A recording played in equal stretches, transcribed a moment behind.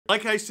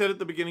Like I said at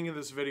the beginning of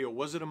this video,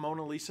 was it a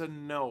Mona Lisa?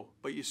 No,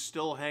 but you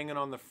still hanging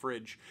on the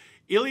fridge.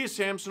 Ilya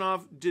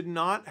Samsonov did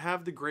not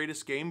have the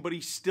greatest game, but he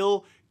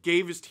still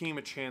gave his team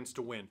a chance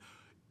to win.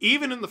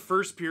 Even in the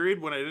first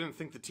period, when I didn't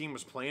think the team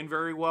was playing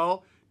very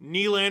well,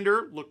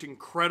 Nylander looked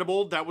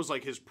incredible. That was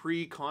like his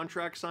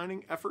pre-contract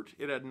signing effort.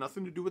 It had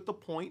nothing to do with the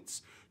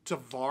points.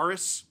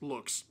 Tavares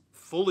looks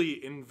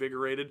fully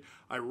invigorated.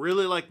 I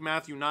really liked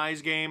Matthew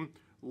Nye's game.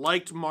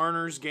 Liked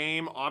Marner's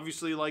game.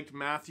 Obviously liked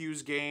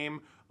Matthews'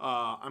 game.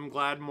 I'm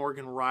glad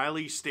Morgan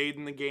Rielly stayed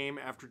in the game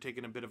after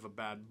taking a bit of a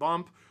bad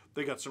bump.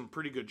 They got some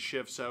pretty good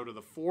shifts out of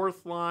the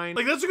fourth line.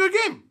 Like, that's a good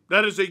game.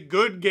 That is a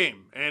good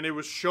game, and it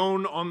was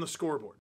shown on the scoreboard.